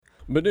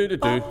Hi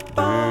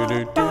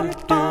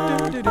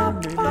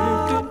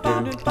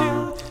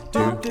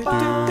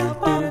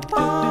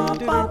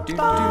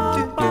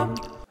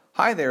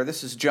there,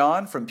 this is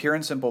John from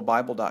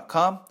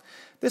pureandsimplebible.com.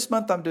 This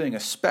month I'm doing a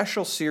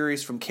special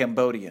series from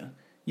Cambodia.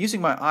 Using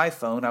my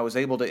iPhone, I was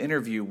able to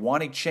interview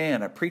Wani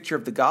Chan, a preacher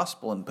of the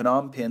gospel in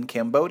Phnom Penh,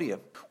 Cambodia.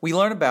 We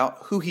learn about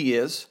who he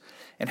is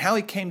and how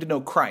he came to know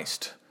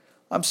Christ.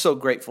 I'm so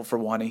grateful for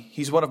Wani.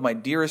 He's one of my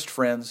dearest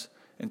friends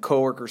and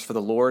co-workers for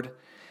the Lord.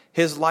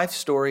 His life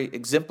story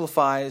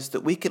exemplifies that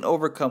we can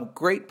overcome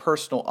great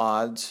personal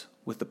odds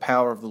with the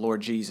power of the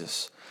Lord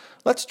Jesus.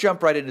 Let's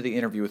jump right into the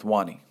interview with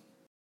Wani.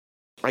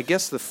 I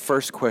guess the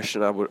first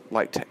question I would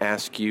like to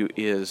ask you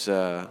is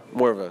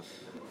more of a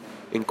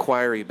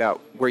inquiry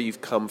about where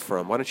you've come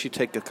from. Why don't you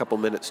take a couple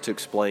minutes to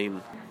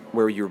explain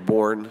where you were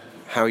born,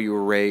 how you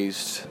were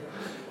raised,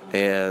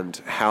 and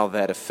how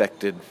that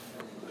affected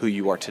who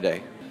you are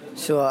today?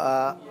 Sure.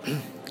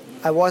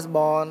 I was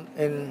born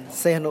in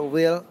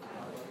Sihanoukville,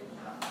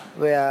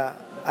 where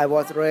I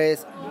was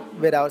raised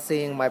without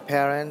seeing my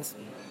parents.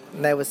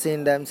 Never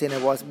seen them since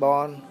I was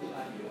born.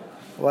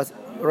 Was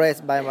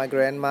raised by my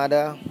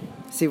grandmother.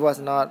 She was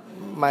not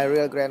my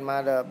real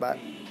grandmother, but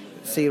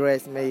she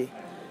raised me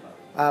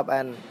up,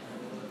 and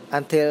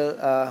until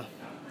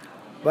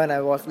when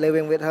I was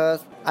living with her,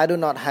 I do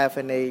not have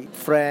any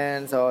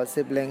friends or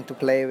siblings to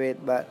play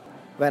with. But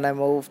when I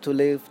moved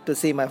to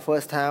see my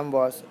first time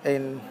was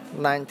in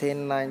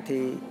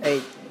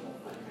 1998.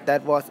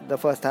 That was the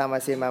first time I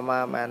see my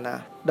mom, and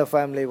the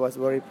family was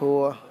very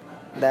poor.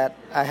 That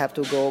I have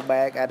to go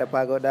back at the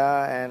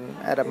pagoda and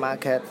at the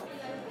market.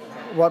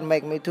 What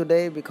made me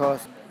today,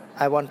 because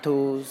I want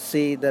to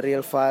see the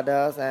real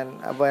fathers,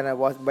 and when I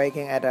was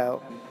baking at a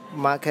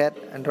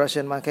market, and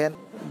Russian market,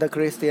 the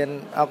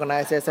Christian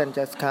organization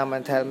just come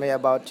and tell me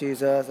about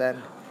Jesus,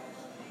 and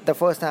the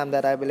first time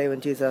that I believe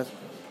in Jesus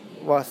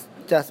was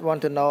just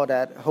want to know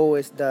that who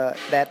is that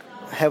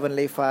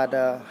Heavenly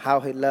Father, how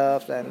He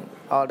loves and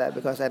all that,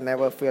 because I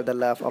never feel the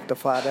love of the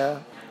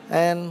Father.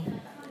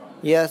 And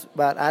yes,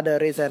 but other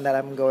reason that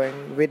I'm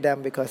going with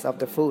them because of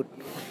the food.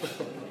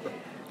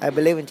 I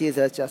believe in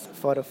Jesus just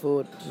for the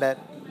food that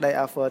they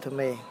offer to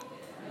me.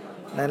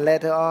 And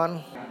later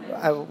on,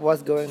 I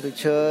was going to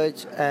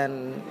church,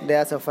 and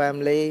there's a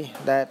family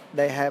that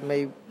they have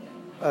me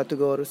to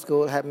go to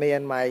school, have me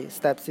and my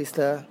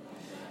stepsister.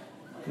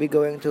 We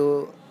went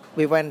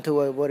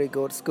to a very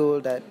good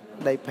school that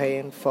they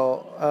paying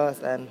for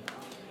us, and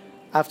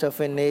after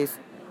finish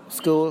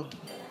school,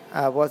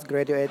 I was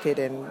graduated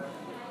in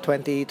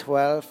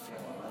 2012,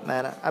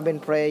 and I've been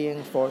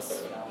praying for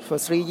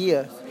 3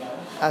 years,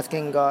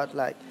 asking God,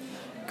 like,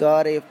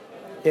 God, if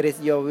it is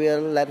your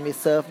will, let me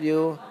serve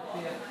you,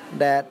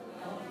 that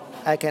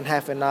I can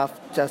have enough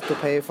just to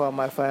pay for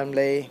my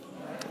family.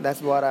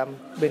 That's what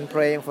I've been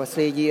praying for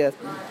 3 years.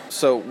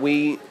 So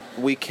we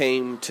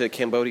came to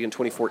Cambodia in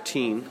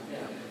 2014,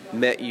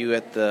 met you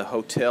at the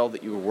hotel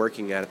that you were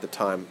working at the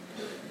time.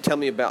 Tell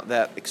me about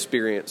that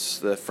experience,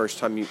 the first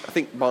time I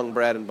think Bong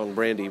Brad and Bong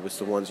Brandy was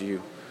the ones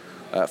you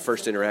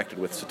first interacted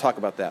with. So talk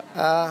about that.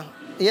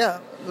 Yeah,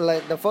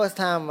 like the first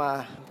time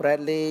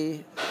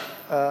Bradley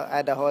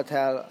at the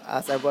hotel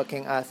as I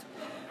working as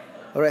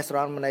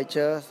restaurant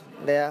manager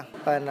there,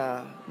 and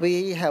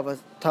we have a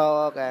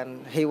talk,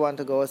 and he want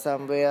to go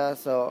somewhere,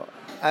 so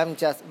I'm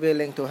just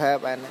willing to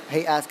help, and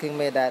he asking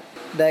me that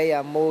they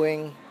are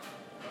moving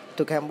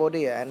to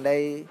Cambodia and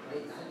they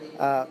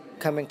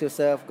coming to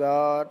serve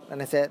God,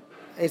 and I said,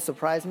 it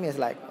surprised me. It's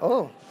like,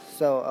 oh,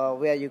 so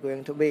where are you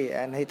going to be?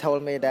 And he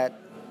told me that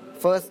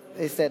first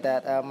he said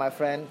that my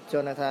friend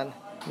Jonathan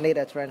need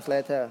a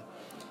translator,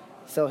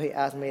 so he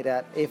asked me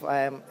that if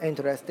I am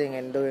interested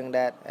in doing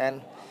that,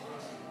 and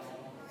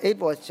it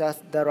was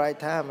just the right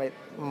time.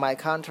 My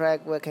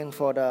contract working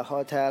for the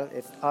hotel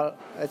it's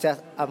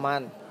just a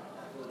month.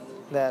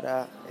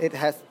 That it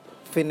has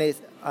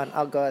finished on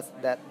August.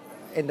 That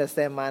in the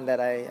same month that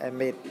I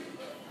meet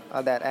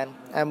all that, and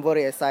I'm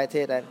very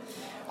excited. And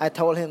I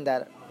told him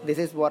that this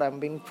is what I've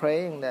been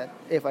praying, that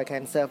if I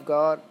can serve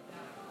God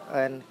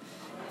and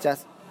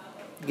just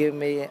give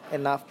me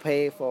enough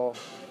pay for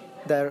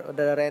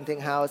the renting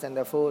house and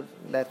the food,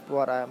 that's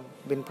what I've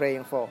been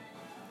praying for.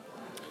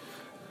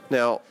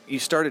 Now, you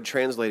started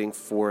translating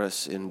for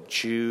us in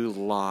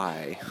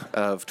July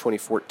of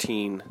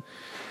 2014,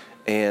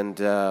 and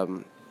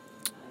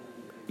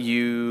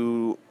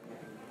you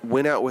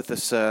went out with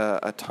us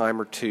a time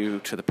or two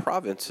to the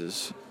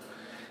provinces,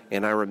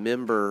 and I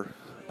remember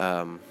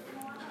I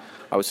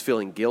was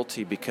feeling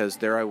guilty because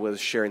there I was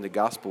sharing the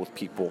gospel with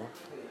people,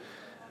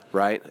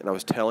 right? And I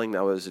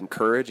was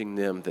encouraging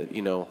them that,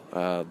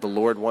 the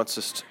Lord wants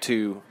us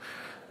to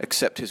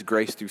accept His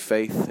grace through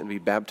faith and be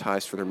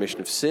baptized for the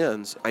remission of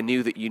sins. I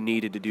knew that you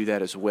needed to do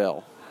that as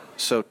well.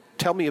 So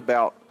tell me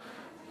about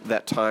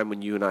that time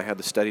when you and I had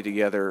the study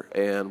together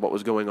and what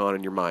was going on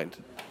in your mind.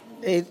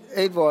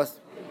 It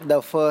was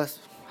the first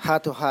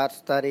heart-to-heart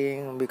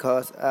studying,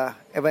 because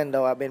even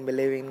though I've been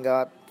believing in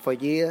God for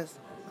years,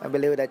 I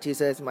believe that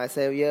Jesus is my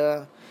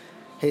Savior.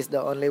 He's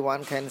the only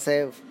one can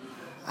save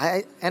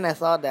I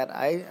thought that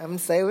I am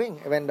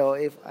saving, even though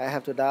if I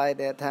have to die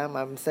that time,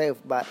 I'm safe.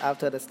 But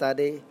after the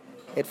study,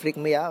 it freaked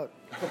me out.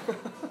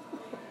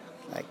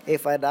 Like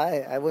if I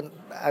die, I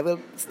will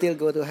still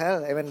go to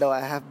hell, even though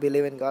I have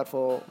believed in God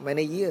for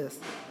many years.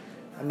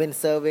 I've been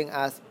serving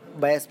as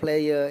bass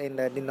player in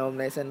the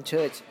denomination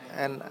church,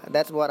 and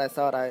that's what I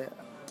thought.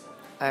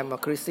 I'm a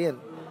Christian,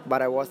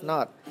 but I was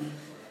not.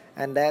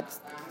 And that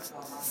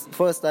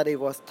first study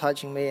was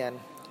touching me and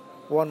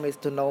want me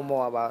to know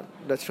more about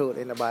the truth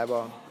in the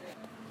Bible.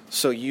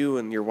 So you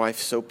and your wife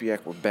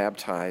Sopiak were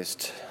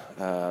baptized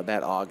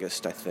that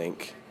August, I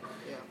think.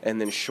 And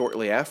then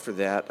shortly after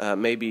that,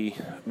 maybe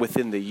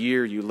within the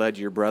year, you led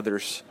your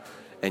brothers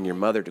and your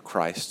mother to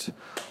Christ.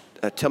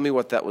 Tell me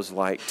what that was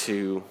like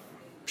to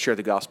share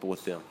the gospel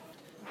with them.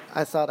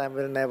 I thought I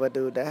will never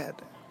do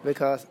that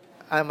because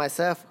I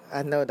myself,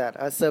 I know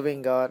that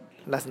serving God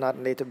does not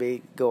need to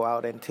be go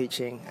out and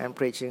teaching and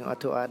preaching or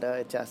to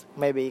others. It just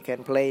maybe you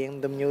can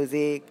playing the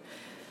music,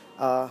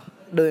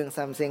 doing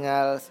something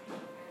else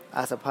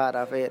as a part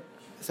of it.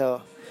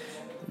 So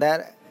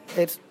that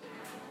it's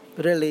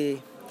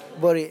really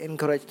very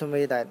encouraged to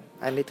me that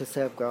I need to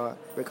serve God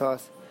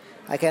because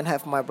I can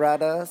have my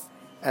brothers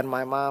and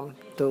my mom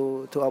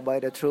to obey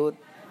the truth.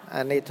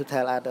 I need to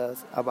tell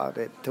others about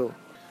it too.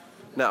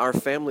 Now, our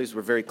families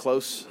were very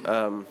close.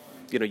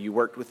 You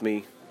worked with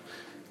me,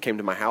 came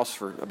to my house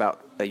for about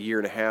a year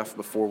and a half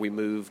before we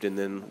moved, and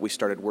then we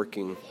started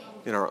working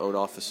in our own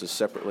offices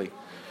separately.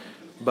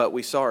 But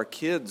we saw our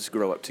kids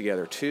grow up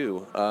together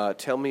too.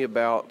 Tell me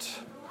about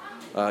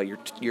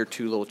your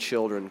two little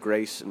children,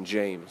 Grace and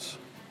James.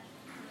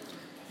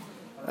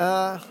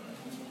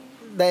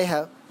 They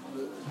have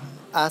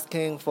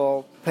asking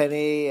for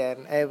Penny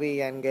and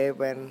Evie and Gabe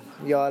when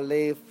you all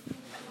leave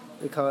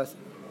because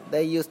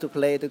they used to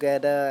play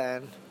together,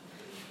 and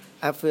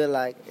I feel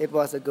like it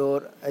was a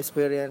good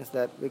experience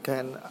that we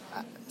can,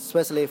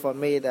 especially for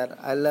me, that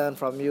I learned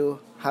from you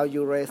how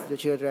you raise the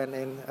children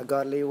in a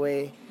godly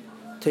way,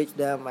 teach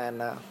them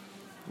and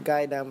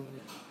guide them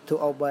to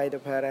obey the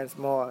parents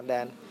more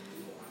than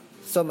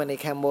so many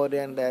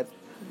Cambodians that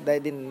they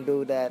didn't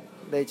do that.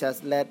 They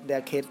just let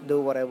their kids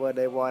do whatever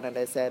they want, and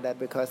they said that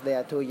because they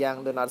are too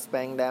young, do not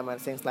spank them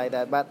and things like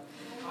that. But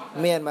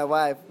me and my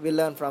wife, we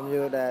learned from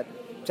you that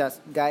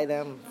just guide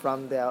them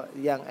from their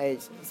young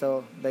age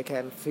so they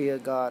can fear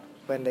God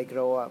when they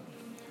grow up.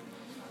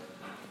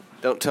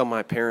 Don't tell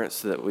my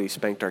parents that we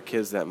spanked our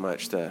kids that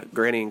much. The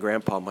Granny and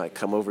Grandpa might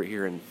come over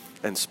here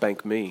and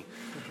spank me.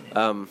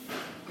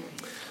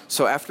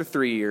 So after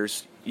 3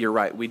 years, you're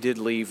right, we did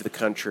leave the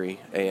country,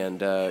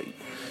 and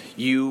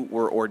you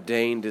were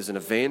ordained as an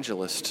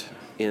evangelist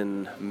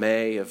in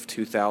May of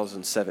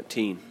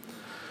 2017.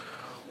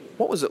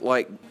 What was it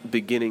like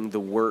beginning the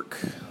work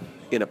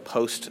in a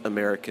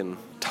post-American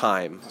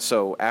time?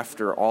 So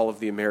after all of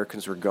the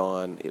Americans were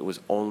gone, it was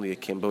only a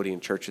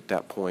Cambodian church at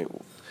that point.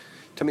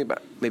 Tell me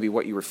about maybe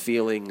what you were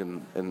feeling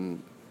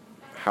and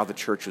how the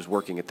church was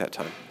working at that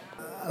time.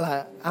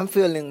 I'm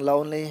feeling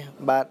lonely,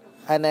 but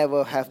I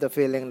never have the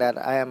feeling that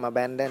I am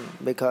abandoned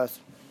because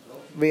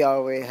we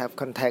always have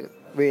contact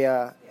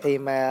via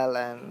email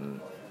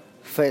and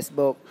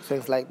Facebook,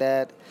 things like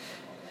that.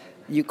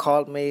 You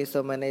called me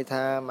so many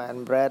times,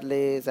 and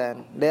Bradley's,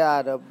 and they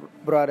are the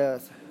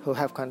brothers who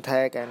have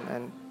contact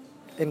and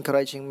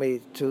encouraging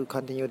me to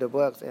continue the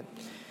works. And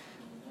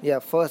yeah,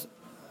 first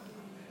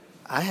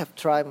I have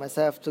tried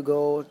myself to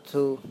go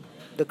to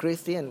the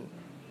Christian,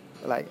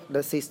 like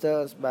the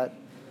sisters, but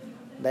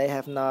they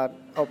have not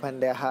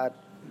opened their heart,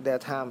 their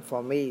time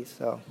for me.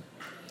 So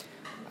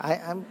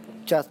I'm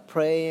just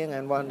praying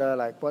and wonder,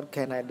 like, what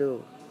can I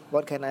do?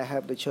 What can I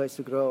help the church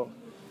to grow?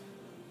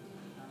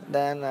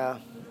 Then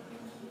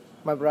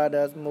my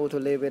brothers moved to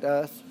live with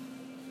us.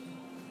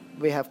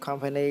 We have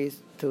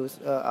companies to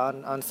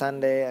on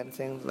Sunday and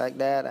things like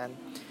that. And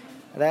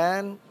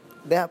then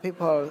there are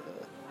people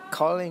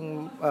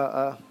calling,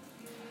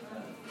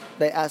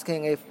 they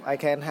asking if I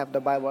can have the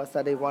Bible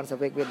study once a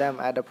week with them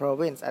at the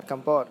province, at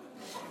Kampot.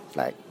 It's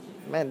like,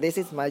 man, this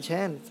is my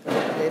chance.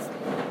 It's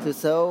to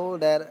show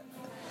that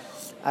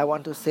I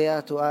want to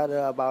share to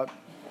others about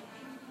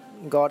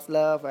God's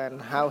love and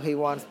how He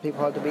wants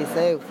people to be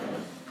saved.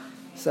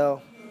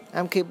 So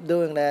I'm keep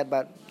doing that,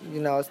 but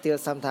still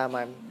sometimes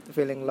I'm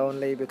feeling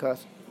lonely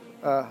because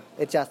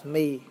it's just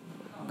me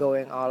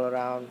going all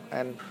around,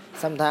 and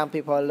sometimes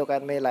people look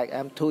at me like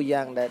I'm too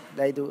young, that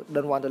they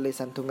don't want to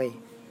listen to me.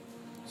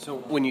 So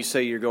when you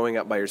say you're going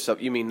out by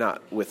yourself, you mean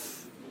not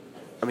with,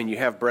 you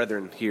have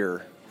brethren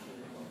here,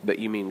 but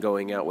you mean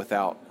going out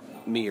without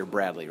me or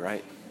Bradley,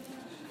 right?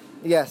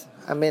 Yes,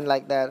 I mean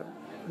like that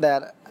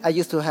I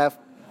used to have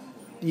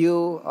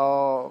you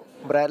or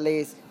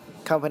Bradley's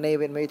company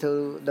with me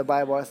to the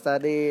Bible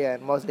study,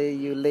 and mostly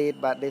you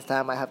lead, but this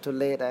time I have to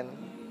lead,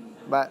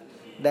 but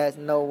there's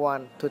no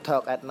one to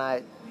talk at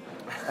night.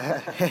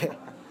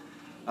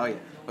 Oh yeah.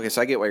 Okay,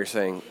 so I get what you're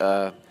saying.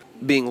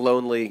 Being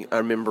lonely, I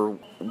remember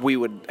we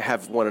would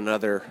have one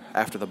another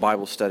after the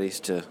Bible studies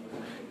to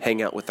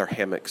hang out with our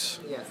hammocks,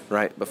 yes,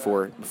 right,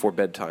 before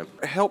bedtime.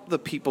 Help the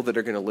people that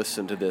are going to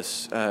listen to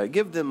this.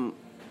 Give them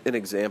an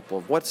example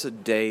of what's a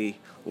day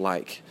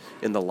like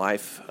in the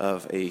life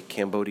of a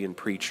Cambodian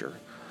preacher?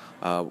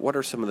 What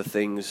are some of the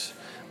things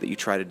that you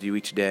try to do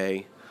each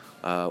day?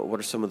 What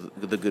are some of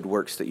the good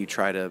works that you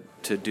try to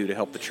do to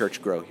help the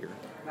church grow here?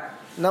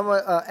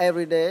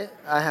 Every day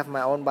I have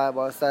my own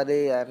Bible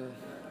study, and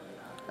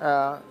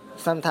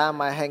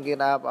sometimes I hang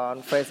it up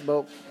on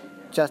Facebook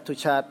just to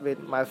chat with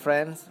my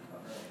friends,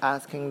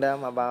 asking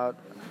them about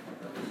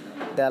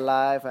their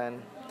life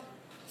and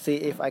see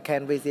if I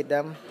can visit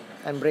them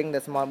and bring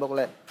the small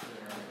booklet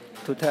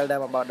to tell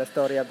them about the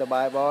story of the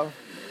Bible.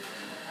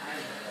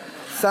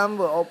 Some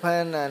were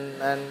open, and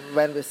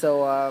when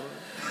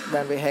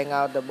we hang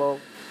out the book,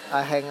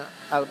 I hang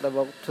out the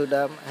book to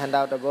them, hand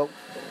out the book.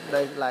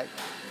 They like,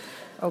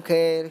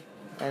 okay,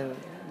 and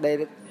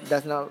they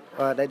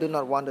do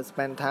not want to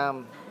spend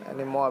time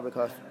anymore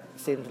because it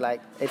seems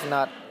like it's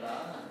not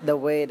the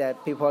way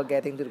that people are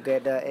getting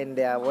together in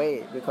their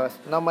way. Because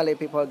normally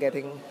people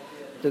getting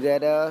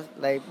together,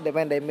 like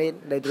when they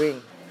meet, they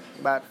drink.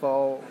 But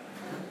for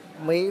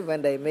me,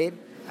 when they meet,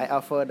 I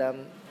offer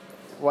them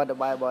what the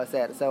Bible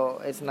said.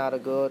 So it's not a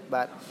good,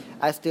 but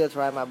I still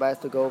try my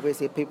best to go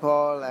visit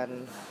people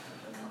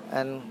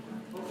and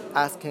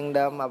asking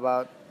them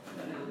about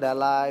their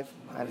life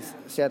and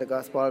share the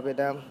gospel with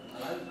them.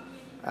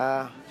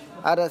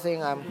 Other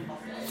thing, I'm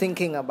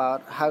thinking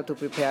about how to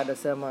prepare the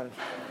sermon.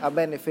 A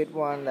benefit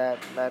one that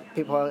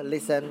people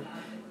listen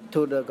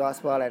to the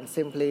gospel and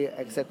simply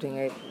accepting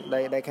it,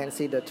 they can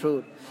see the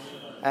truth.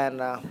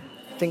 And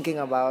thinking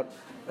about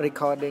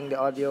recording the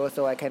audio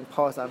so I can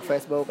post on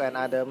Facebook and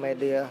other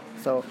media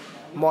so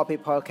more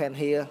people can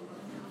hear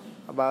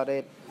about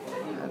it.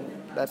 And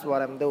that's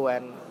what I'm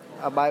doing.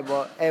 A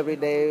Bible every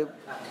day,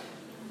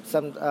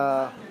 some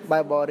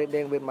Bible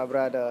reading with my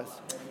brothers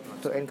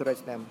to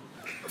encourage them.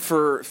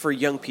 For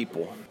young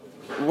people,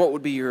 what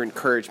would be your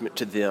encouragement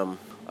to them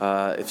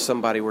if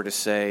somebody were to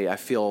say, I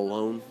feel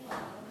alone,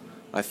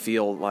 I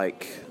feel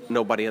like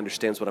nobody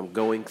understands what I'm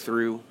going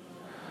through?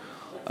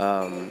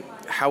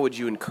 How would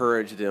you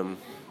encourage them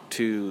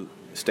to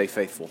stay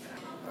faithful?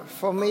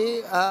 For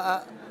me,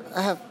 I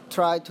have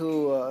tried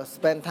to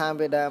spend time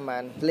with them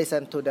and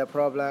listen to their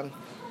problem.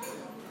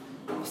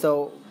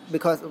 So,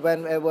 because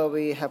whenever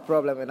we have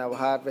problem in our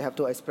heart, we have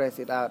to express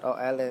it out, or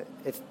else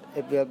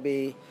it will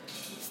be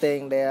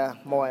staying there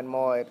more and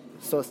more.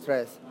 It's so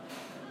stressed.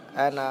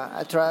 And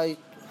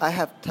I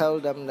have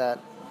told them that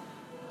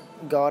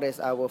God is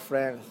our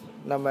friend.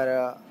 No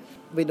matter,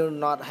 we do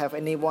not have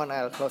anyone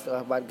else close to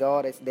us, but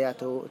God is there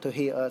to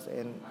hear us.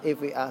 And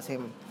if we ask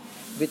Him,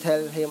 we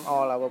tell Him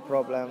all our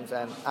problems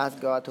and ask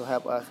God to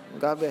help us,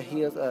 God will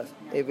hear us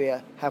if we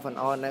have an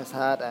honest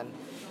heart,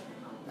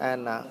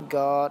 and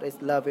God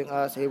is loving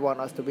us. He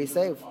wants us to be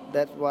saved.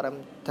 That's what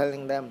I'm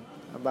telling them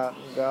about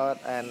God,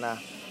 and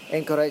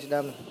encourage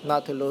them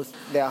not to lose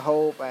their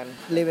hope and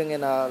living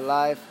in a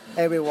life.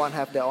 Everyone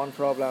have their own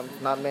problems.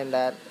 Not mean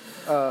that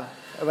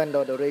even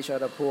though the rich or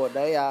the poor,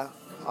 they are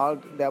all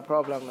their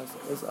problems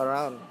is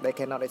around. They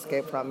cannot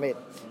escape from it.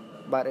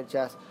 But it's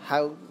just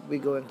how we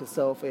going to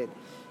solve it.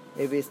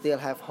 If we still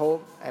have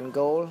hope and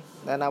goal,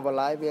 then our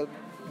life will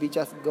be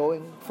just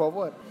going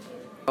forward.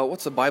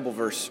 What's a Bible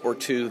verse or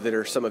two that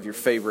are some of your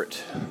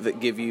favorite that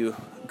give you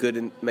good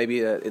and maybe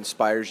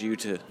inspires you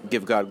to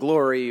give God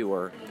glory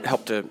or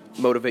help to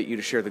motivate you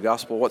to share the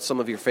gospel? What's some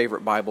of your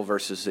favorite Bible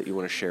verses that you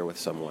want to share with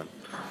someone?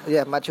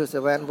 Yeah, Matthew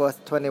 7, verse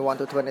 21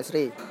 to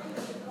 23.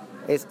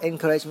 It's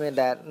encouragement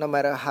that no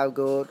matter how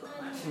good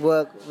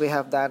work we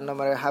have done, no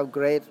matter how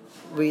great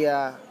we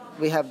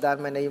have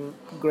done many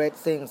great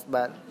things,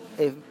 but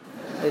if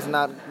it's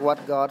not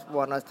what God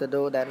wants us to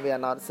do, then we are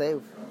not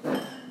saved.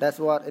 That's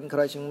what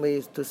encouraging me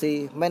is to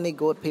see many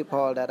good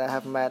people that I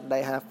have met.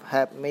 They have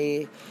helped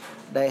me.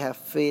 They have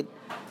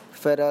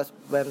fed us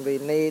when we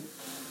need.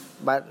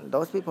 But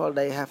those people,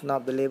 they have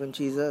not believed in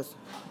Jesus.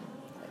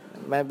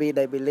 Maybe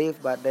they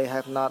believe, but they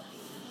have not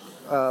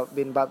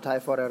been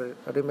baptized for the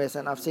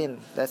remission of sin.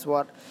 That's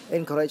what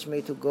encouraged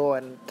me to go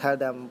and tell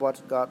them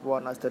what God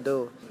wants us to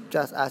do.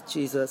 Just as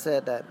Jesus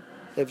said that,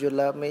 if you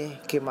love me,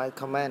 keep my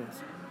commands.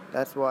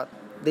 That's what,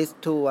 these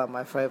two are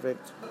my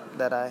favorites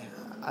that I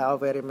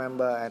always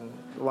remember and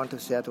want to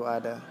share to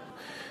others.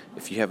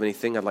 If you have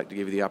anything, I'd like to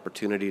give you the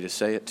opportunity to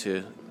say it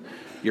to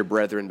your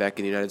brethren back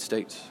in the United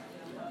States.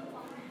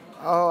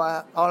 All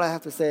I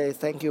have to say is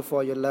thank you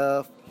for your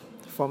love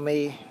for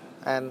me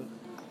and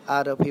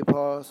other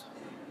people.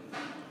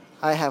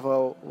 I have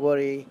a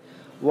very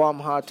warm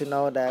heart to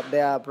know that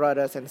they are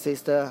brothers and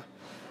sisters,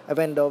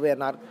 even though we are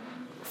not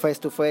face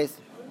to face,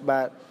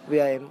 but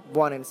we are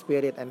one in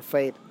spirit and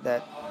faith,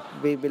 that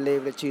we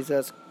believe that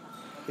Jesus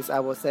is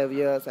our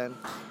Savior and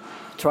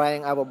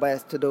trying our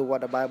best to do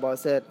what the Bible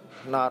said,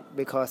 not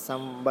because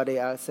somebody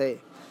else say.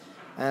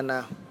 And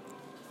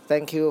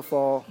thank you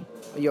for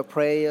your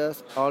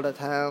prayers all the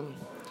time,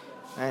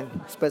 and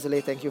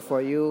especially thank you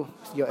for your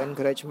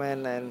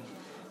encouragement, and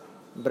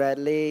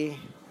Bradley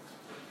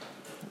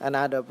and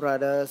other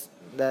brothers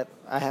that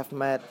I have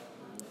met.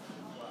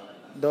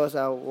 Those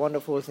are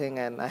wonderful things,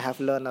 and I have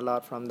learned a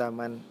lot from them,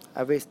 and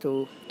I wish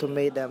to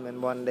meet them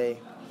in one day.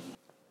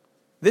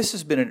 This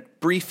has been a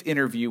brief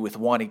interview with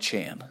Wani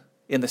Chan.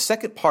 In the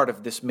second part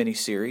of this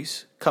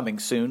mini-series, coming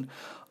soon,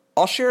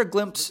 I'll share a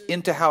glimpse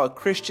into how a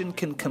Christian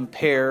can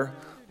compare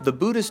the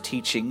Buddha's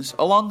teachings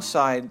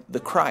alongside the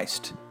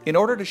Christ in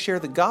order to share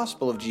the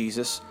gospel of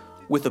Jesus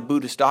with a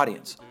Buddhist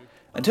audience.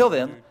 Until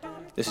then,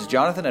 this is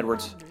Jonathan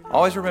Edwards.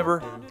 Always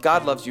remember,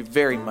 God loves you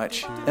very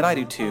much, and I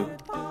do too.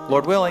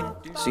 Lord willing,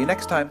 see you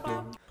next time.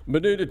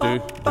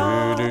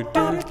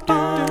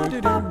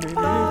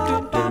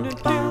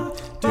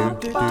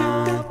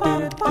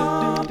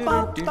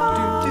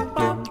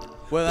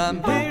 Well,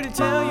 I'm here to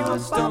tell you a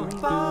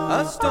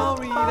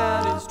story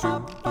that is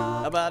true,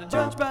 about a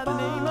judge by the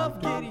name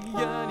of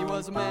Gideon. He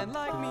was a man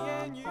like me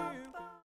and you.